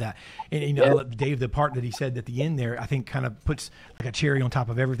 I love that. And I love, Dave, the part that he said at the end there, I think kind of puts like a cherry on top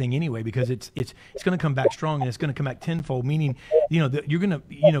of everything anyway, because it's going to come back strong and it's going to come back tenfold. Meaning, you're going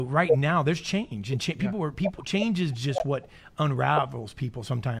to, right now there's change and people change is just what unravels people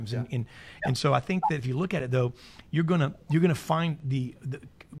sometimes. Yeah. And so I think that if you look at it though, you're going to find the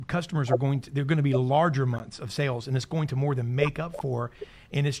customers they're going to be larger months of sales, and it's going to more than make up for.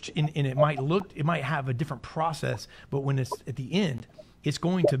 And it might have a different process, but when it's at the end, it's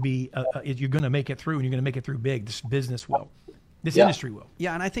going to be you're going to make it through, and you're going to make it through big. This business will, this industry will.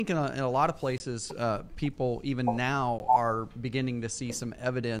 Yeah, and I think in a lot of places, people even now are beginning to see some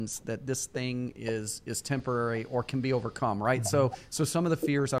evidence that this thing is temporary or can be overcome, right? Mm-hmm. So some of the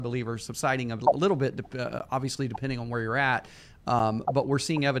fears, I believe, are subsiding a little bit, obviously depending on where you're at. But we're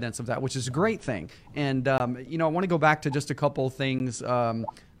seeing evidence of that, which is a great thing. And, I want to go back to just a couple of things,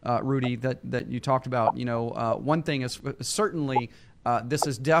 Rudy, that you talked about. One thing is certainly this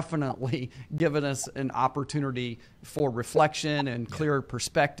has definitely given us an opportunity for reflection and clearer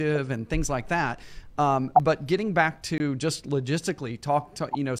perspective and things like that. But getting back to just logistically,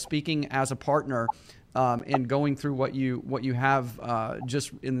 speaking as a partner, and going through what you have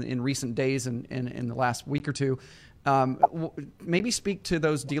just in recent days and in the last week or two. Maybe speak to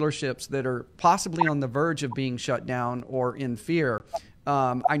those dealerships that are possibly on the verge of being shut down or in fear.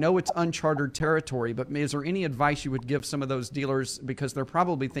 I know it's uncharted territory, but is there any advice you would give some of those dealers? Because they're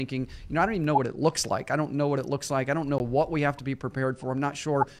probably thinking, I don't even know what it looks like. I don't know what it looks like. I don't know what we have to be prepared for. I'm not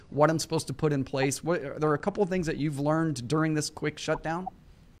sure what I'm supposed to put in place. There are a couple of things that you've learned during this quick shutdown?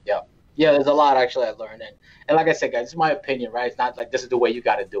 Yeah, there's a lot actually I learned. And like I said, guys, it's my opinion, right? It's not like this is the way you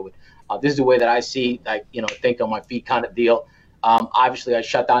got to do it. This is the way that I see, like, think on my feet kind of deal. Obviously, I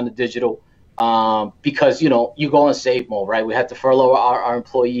shut down the digital because, you go in save mode, right? We had to furlough our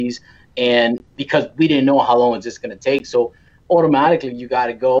employees, and because we didn't know how long it's just going to take. So automatically you got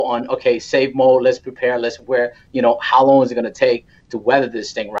to go on, okay, save mode, let's prepare, how long is it going to take to weather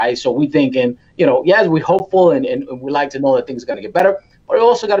this thing, right? So we thinking, yes, we're hopeful and we like to know that things are going to get better. But you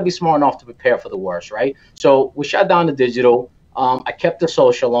also got to be smart enough to prepare for the worst, right? So we shut down the digital. I kept the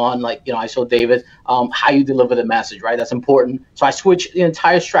social on, I saw David, how you deliver the message, right? That's important. So I switched the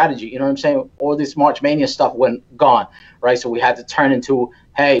entire strategy, you know what I'm saying? All this March Mania stuff went gone, right? So we had to turn into,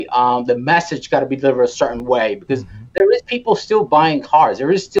 hey, the message got to be delivered a certain way because there is people still buying cars.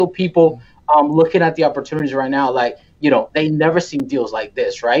 There is still people looking at the opportunities right now, they never seen deals like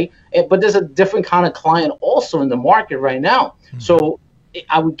this, right? But there's a different kind of client also in the market right now. So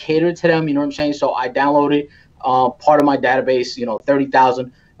I would cater to them, you know what I'm saying? So I downloaded part of my database,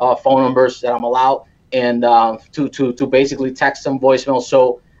 30,000 phone numbers that I'm allowed, and to basically text them voicemail.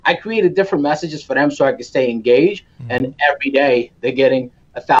 So I created different messages for them so I could stay engaged. And every day they're getting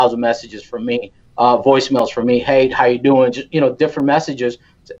 1,000 messages from me, voicemails from me. Hey, how you doing? Just, different messages.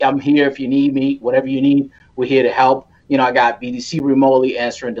 I'm here if you need me, whatever you need, we're here to help. I got BDC remotely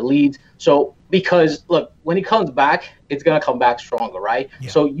answering the leads. So because look, when he comes back, it's going to come back stronger, right? Yeah.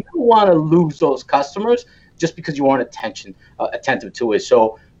 So you don't want to lose those customers just because you weren't attentive to it.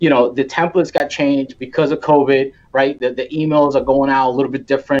 So, the templates got changed because of COVID, right? The emails are going out a little bit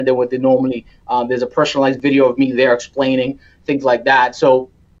different than what they normally, there's a personalized video of me there explaining things like that. So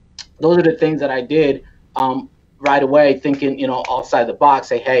those are the things that I did right away, thinking, outside the box,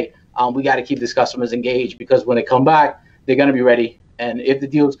 say, hey, we got to keep these customers engaged, because when they come back, they're going to be ready. And if the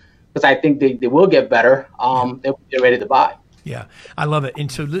deals, because I think they will get better, they're ready to buy. Yeah, I love it.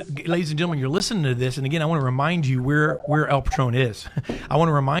 And so, ladies and gentlemen, you're listening to this, and again, I want to remind you where El Patron is. I want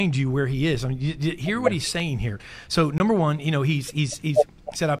to remind you where he is. I mean, hear what he's saying here. So, number one, he's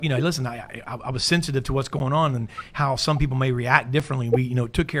set up. Listen, I was sensitive to what's going on and how some people may react differently. We,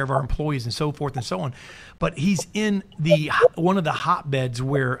 took care of our employees and so forth and so on. But he's in one of the hotbeds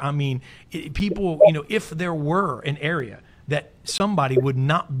where, people, if there were an area that somebody would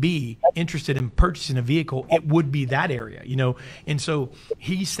not be interested in purchasing a vehicle, it would be that area, And so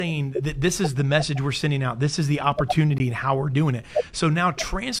he's saying that this is the message we're sending out. This is the opportunity and how we're doing it. So now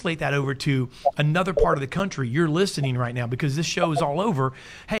translate that over to another part of the country. You're listening right now because this show is all over.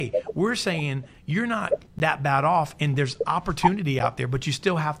 Hey, we're saying you're not that bad off and there's opportunity out there, but you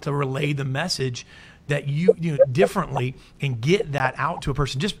still have to relay the message that you differently and get that out to a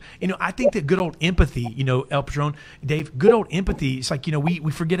person. Just, I think that good old empathy, El Patron, Dave, good old empathy. It's like,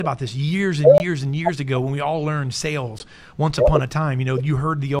 we forget about this years and years and years ago when we all learned sales once upon a time. You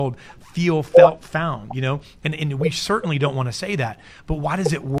heard the old feel, felt, found, and we certainly don't want to say that. But why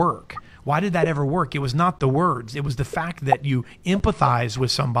does it work? Why did that ever work? It was not the words. It was the fact that you empathize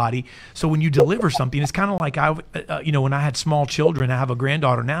with somebody. So when you deliver something, it's kind of like when I had small children, I have a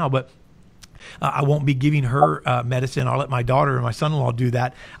granddaughter now, but I won't be giving her medicine. I'll let my daughter and my son-in-law do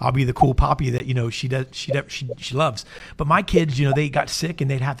that. I'll be the cool poppy that she loves. But my kids, they got sick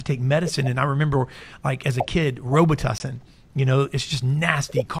and they'd have to take medicine. And I remember, like as a kid, Robitussin. It's just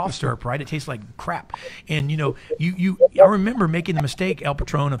nasty cough syrup, right? It tastes like crap. And I remember making the mistake, El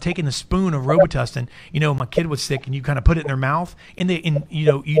Patron, of taking a spoon of Robitussin. My kid was sick, and you kind of put it in their mouth, and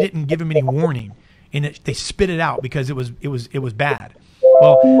you didn't give them any warning, and they spit it out because it was bad.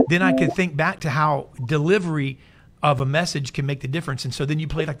 Well, then I could think back to how delivery of a message can make the difference. And so then you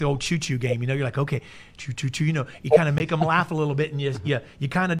play like the old choo-choo game. You're like, okay, choo-choo-choo. You kind of make them laugh a little bit, and you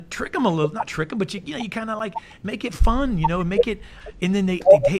kind of trick them a little. Not trick them, but you kind of like make it fun, and make it. And then they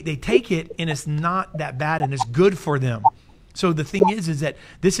take it, and it's not that bad, and it's good for them. So the thing is that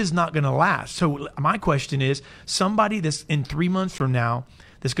this is not going to last. So my question is, somebody that's in 3 months from now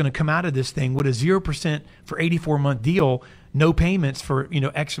that's going to come out of this thing with a 0% for 84-month deal, no payments for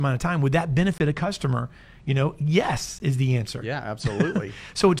X amount of time, would that benefit a customer? Yes is the answer. Yeah, absolutely.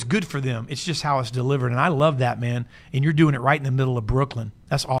 So it's good for them. It's just how it's delivered, and I love that, man. And you're doing it right in the middle of Brooklyn.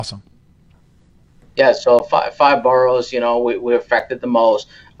 That's awesome. Yeah. So five boroughs, we're affected the most,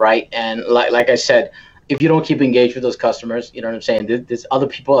 right? And like I said, if you don't keep engaged with those customers, you know what I'm saying? There's other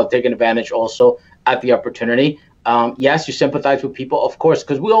people have taken advantage also at the opportunity. Yes, you sympathize with people, of course,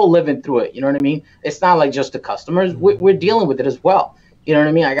 because we're all living through it. You know what I mean? It's not like just the customers. We're dealing with it as well. You know what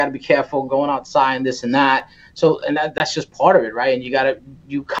I mean? I got to be careful going outside and this and that. So, and that's just part of it, right? And you got to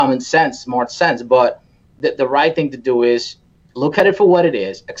do common sense, smart sense. But the right thing to do is look at it for what it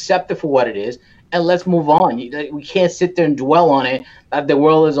is, accept it for what it is, and let's move on. We can't sit there and dwell on it that the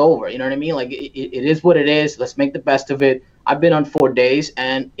world is over. You know what I mean? Like it is what it is. Let's make the best of it. I've been on 4 days,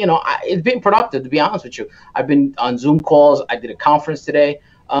 and it's been productive, to be honest with you. I've been on Zoom calls. I did a conference today.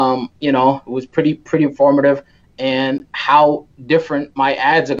 It was pretty informative, and how different my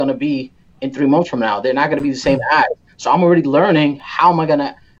ads are going to be in 3 months from now. They're not going to be the same ads. So I'm already learning how am I going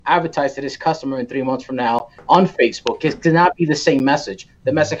to advertise to this customer in 3 months from now on Facebook. It cannot be the same message.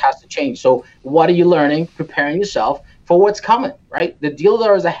 The message has to change. So what are you learning? Preparing yourself for what's coming, right? The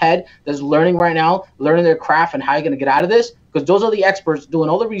dealers ahead that's learning right now, learning their craft and how you're going to get out of this, because those are the experts doing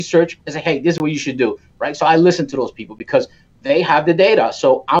all the research and say, hey, this is what you should do, right? So I listen to those people because they have the data.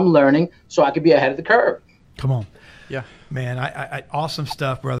 So I'm learning so I could be ahead of the curve. Come on. Yeah. Man, I awesome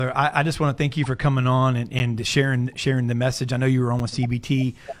stuff, brother. I just want to thank you for coming on and sharing the message. I know you were on with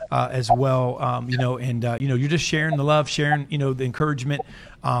CBT as well, and you're just sharing the love, sharing, the encouragement.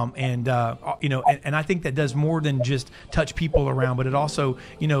 And I think that does more than just touch people around, but it also,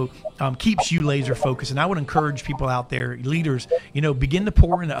 keeps you laser focused. And I would encourage people out there, leaders, begin to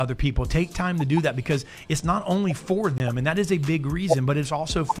pour into other people. Take time to do that, because it's not only for them, and that is a big reason, but it's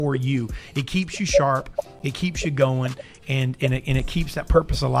also for you. It keeps you sharp. It keeps you going. And it keeps that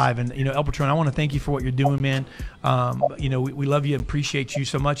purpose alive. And, El Patron, I want to thank you for what you're doing, man. We love you and appreciate you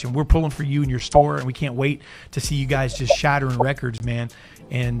so much. And we're pulling for you in your store, and we can't wait to see you guys just shattering records, man.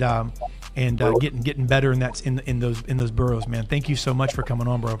 And getting better in those boroughs, man. Thank you so much for coming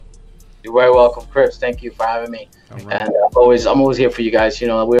on, bro. You're very welcome, Chris. Thank you for having me. Right. And I'm always here for you guys.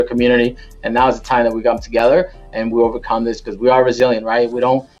 We're a community, and now is the time that we come together and we overcome this, because we are resilient, right? We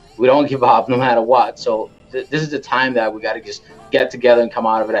don't give up no matter what. So this is the time that we got to just get together and come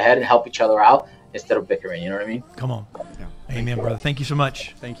out of it ahead and help each other out instead of bickering. You know what I mean? Come on. Yeah. Amen, brother. Thank you so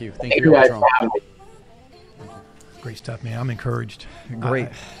much. Thank you. Thank you guys for having me. Great stuff, man. I'm encouraged. Great.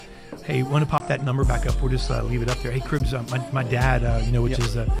 Hey, want to pop that number back up? We'll just leave it up there. Hey, Cribs, my dad, which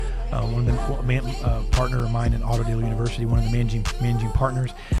is one of the partner of mine in Auto Dealer University, one of the managing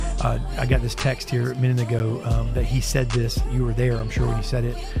partners. I got this text here a minute ago that he said this. You were there, I'm sure, when he said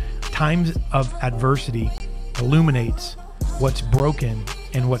it. Times of adversity illuminates what's broken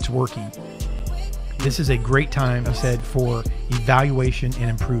and what's working. This is a great time, he said, for evaluation and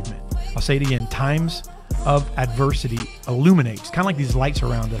improvement. I'll say it again. Times of adversity illuminates, kind of like these lights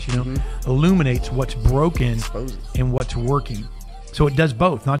around us, illuminates what's broken and what's working. So it does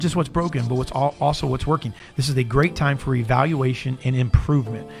both, not just what's broken, but also what's working. This is a great time for evaluation and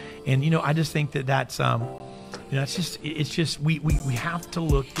improvement. And, I just think that's, it's just we have to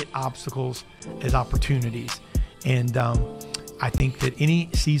look at obstacles as opportunities. And I think that any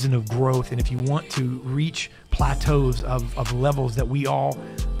season of growth, and if you want to reach plateaus of levels that we all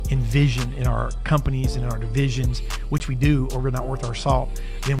envision in our companies and in our divisions, which we do, or we're not worth our salt,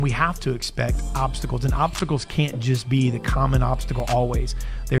 then we have to expect obstacles. And obstacles can't just be the common obstacle always.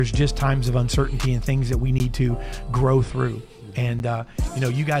 There's just times of uncertainty and things that we need to grow through. And,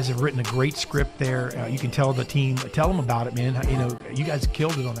 you guys have written a great script there. You can tell the team, tell them about it, man. You guys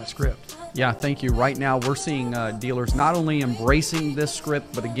killed it on that script. Yeah, thank you. Right now, we're seeing dealers not only embracing this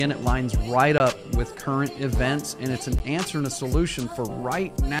script, but again, it lines right up with current events, and it's an answer and a solution for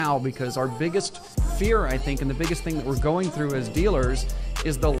right now, because our biggest fear, I think, and the biggest thing that we're going through as dealers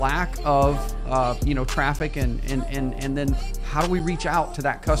is the lack of, traffic, and then how do we reach out to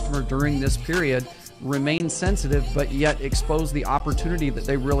that customer during this period, remain sensitive, but yet expose the opportunity that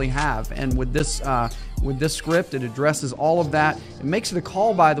they really have. And with this script, it addresses all of that. It makes it a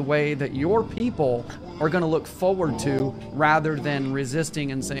call, by the way, that your people are going to look forward to, rather than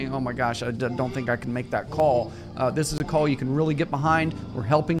resisting and saying, oh my gosh, I don't think I can make that call. This is a call you can really get behind. We're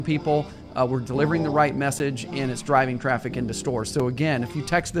helping people. We're delivering the right message, and it's driving traffic into stores. So again, if you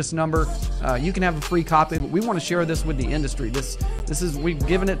text this number, you can have a free copy. But we want to share this with the industry. We've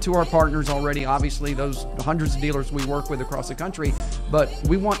given it to our partners already. Obviously, those hundreds of dealers we work with across the country. But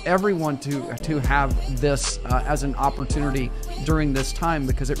we want everyone to have this as an opportunity during this time,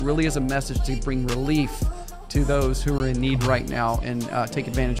 because it really is a message to bring relief to those who are in need right now, and take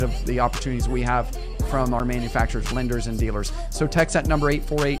advantage of the opportunities we have from our manufacturers, lenders, and dealers. So text that number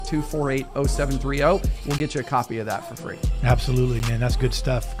 848-248-0730. We'll get you a copy of that for free. Absolutely, man. That's good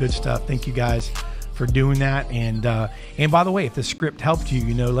stuff. Good stuff. Thank you guys for doing that. And by the way, if the script helped you,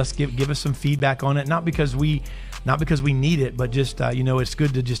 let's give us some feedback on it. Not because we need it, but just, it's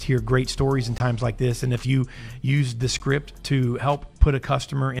good to just hear great stories in times like this. And if you use the script to help put a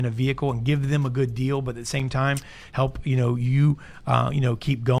customer in a vehicle and give them a good deal, but at the same time help, you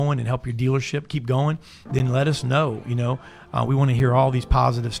keep going and help your dealership keep going, then let us know. We want to hear all these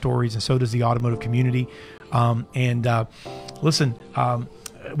positive stories, and so does the automotive community. Listen,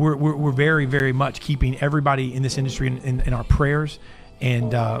 we're very, very much keeping everybody in this industry in our prayers,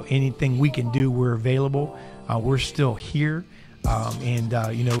 and anything we can do, we're available. We're still here, and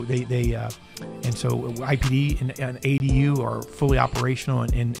so IPD and ADU are fully operational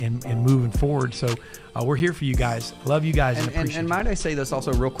and moving forward. So we're here for you guys. Love you guys. And might I say this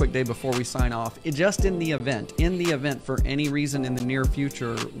also real quick, Dave, before we sign off? Just in the event for any reason in the near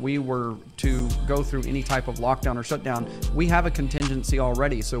future we were to go through any type of lockdown or shutdown, we have a contingency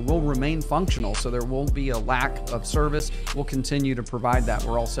already. So we'll remain functional. So there won't be a lack of service. We'll continue to provide that.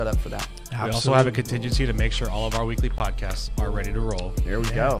 We're all set up for that. Absolutely. We also have a contingency to make sure all of our weekly podcasts are ready to roll. There we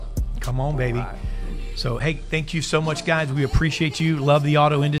go. Come on, baby. So, hey, thank you so much, guys. We appreciate you. Love the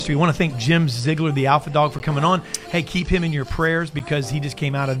auto industry. I want to thank Jim Ziegler, the Alpha Dog, for coming on. Hey, keep him in your prayers because he just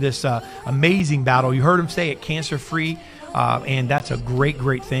came out of this amazing battle. You heard him say it, cancer-free, and that's a great,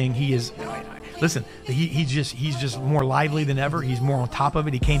 great thing. He is... Listen, he's just more lively than ever. He's more on top of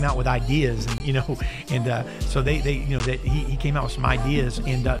it. He came out with ideas, and so they he came out with some ideas,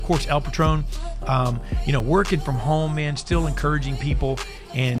 and of course El Patron, working from home, man, still encouraging people,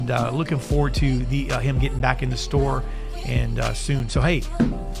 and looking forward to him getting back in the store and soon. So hey,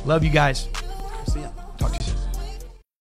 love you guys. See ya. Talk to you soon.